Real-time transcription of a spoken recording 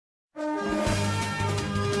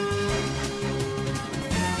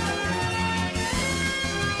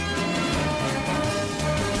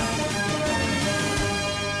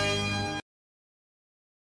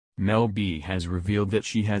Mel B has revealed that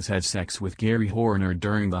she has had sex with Geri Halliwell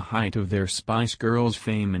during the height of their Spice Girls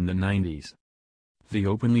fame in the 90s. The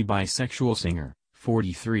openly bisexual singer,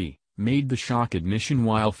 43, made the shock admission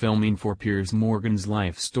while filming for Piers Morgan's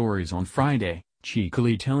Life Stories on Friday,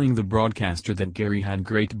 cheekily telling the broadcaster that Geri had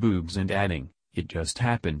great boobs and adding, "It just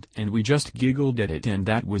happened and we just giggled at it and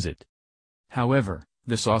that was it." However,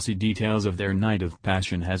 the saucy details of their night of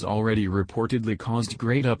passion has already reportedly caused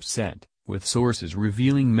great upset, with sources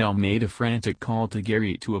revealing Mel made a frantic call to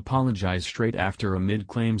Geri to apologize straight after amid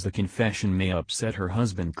claims the confession may upset her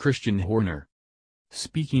husband Christian Horner.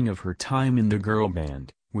 Speaking of her time in the girl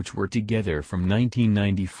band, which were together from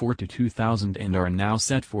 1994 to 2000 and are now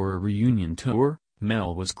set for a reunion tour,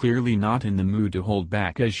 Mel was clearly not in the mood to hold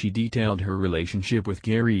back as she detailed her relationship with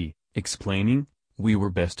Geri, explaining, "We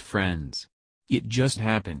were best friends. It just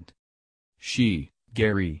happened. She,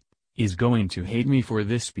 Geri, is going to hate me for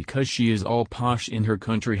this because she is all posh in her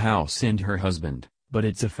country house and her husband, but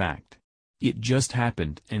it's a fact. It just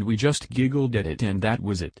happened and we just giggled at it and that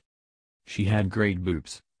was it." She had great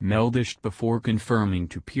boobs, Mel dished before confirming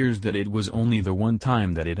to Piers that it was only the one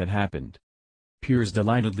time that it had happened. Piers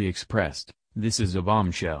delightedly expressed, "This is a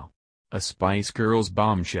bombshell. A Spice Girls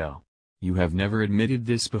bombshell. You have never admitted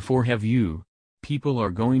this before, have you? People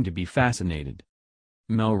are going to be fascinated."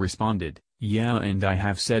 Mel responded, "Yeah, and I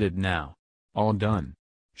have said it now. All done.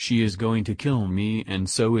 She is going to kill me and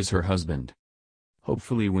so is her husband."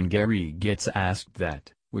 Hopefully when Geri gets asked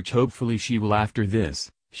that, which hopefully she will after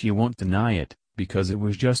this, she won't deny it, because it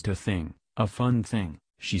was just a thing, a fun thing,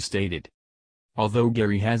 she stated. Although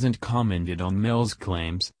Geri hasn't commented on Mel's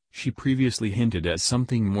claims, she previously hinted at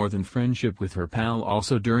something more than friendship with her pal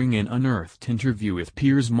also during an unearthed interview with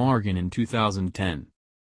Piers Morgan in 2010.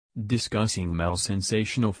 Discussing Mel's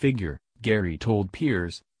sensational figure, Geri told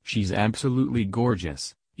Piers, "She's absolutely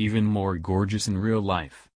gorgeous, even more gorgeous in real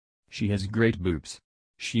life. She has great boobs.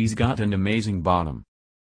 She's got an amazing bottom."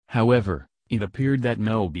 However, it appeared that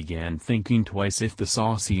Mel began thinking twice if the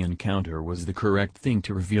saucy encounter was the correct thing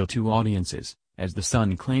to reveal to audiences, as The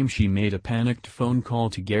Sun claims she made a panicked phone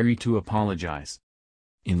call to Geri to apologize.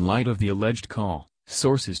 In light of the alleged call,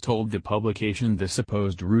 sources told the publication the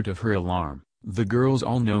supposed root of her alarm. The girls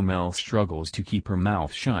all know Mel struggles to keep her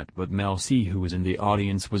mouth shut, but Mel C, who was in the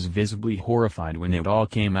audience, was visibly horrified when it all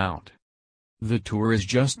came out. "The tour is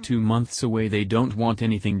just 2 months away. They don't want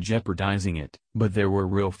anything jeopardizing it, but there were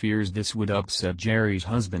real fears this would upset Geri's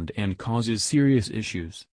husband and causes serious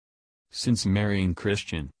issues." Since marrying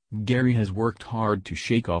Christian, Geri has worked hard to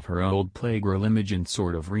shake off her old playgirl image and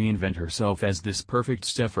sort of reinvent herself as this perfect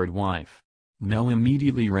Stepford wife. Mel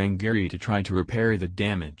immediately rang Geri to try to repair the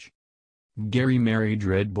damage. Geri married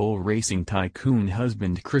Red Bull racing tycoon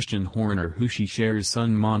husband Christian Horner, who she shares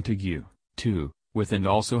son Montague, 2, with, and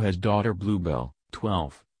also has daughter Bluebell,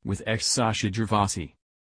 12, with ex-Sasha Gervasi.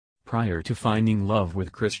 Prior to finding love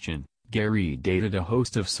with Christian, Geri dated a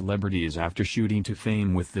host of celebrities after shooting to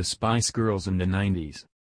fame with the Spice Girls in the 90s.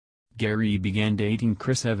 Geri began dating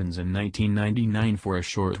Chris Evans in 1999 for a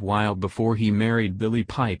short while before he married Billie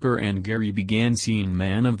Piper, and Geri began seeing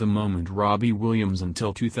man of the moment Robbie Williams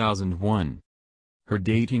until 2001. Her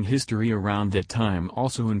dating history around that time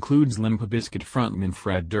also includes Limp Bizkit frontman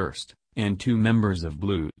Fred Durst, and 2 members of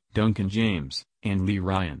Blue, Duncan James, and Lee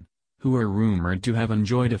Ryan, who are rumored to have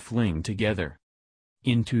enjoyed a fling together.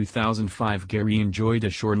 In 2005, Geri enjoyed a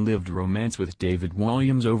short-lived romance with David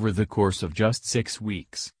Walliams over the course of just 6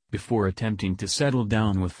 weeks, before attempting to settle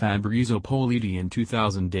down with Fabrizio Politi in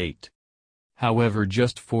 2008. However,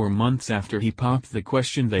 just 4 months after he popped the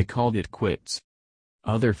question, they called it quits.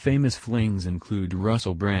 Other famous flings include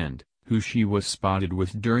Russell Brand, who she was spotted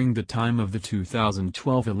with during the time of the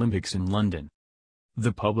 2012 Olympics in London.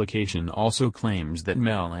 The publication also claims that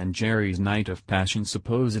Mel and Geri's night of passion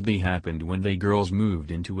supposedly happened when they girls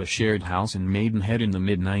moved into a shared house in Maidenhead in the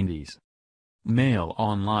mid-90s. Mail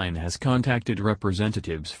Online has contacted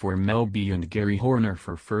representatives for Mel B and Geri Halliwell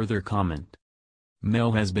for further comment.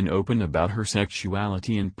 Mel has been open about her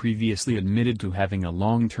sexuality and previously admitted to having a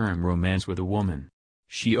long-term romance with a woman.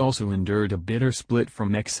 She also endured a bitter split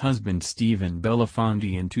from ex-husband Stephen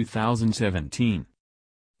Belafonte in 2017.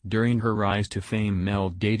 During her rise to fame, Mel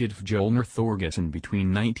dated Fjolnir Thorgerson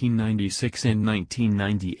between 1996 and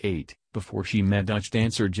 1998, before she met Dutch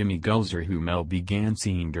dancer Jimmy Gulzer, who Mel began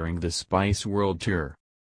seeing during the Spice World Tour.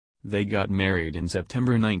 They got married in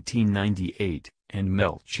September 1998, and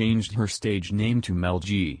Mel changed her stage name to Mel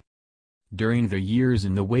G. During the years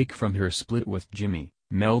in the wake from her split with Jimmy,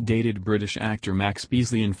 Mel dated British actor Max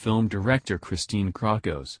Beasley and film director Christine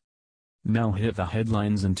Krokos. Mel hit the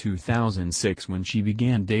headlines in 2006 when she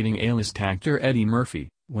began dating A-list actor Eddie Murphy,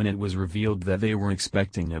 when it was revealed that they were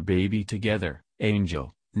expecting a baby together,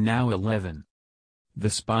 Angel, now 11. The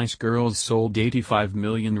Spice Girls sold 85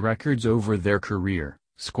 million records over their career,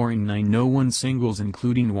 scoring 9 #1 singles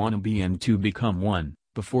including Wannabe and To Become One,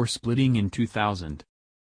 before splitting in 2000.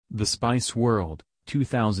 The Spice World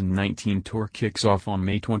 2019 tour kicks off on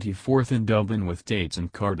May 24 in Dublin with dates in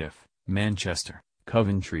Cardiff, Manchester,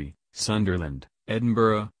 Coventry, Sunderland,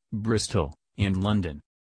 Edinburgh, Bristol, and London.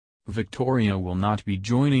 Victoria will not be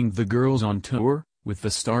joining the girls on tour, with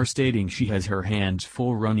the star stating she has her hands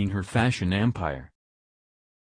full running her fashion empire.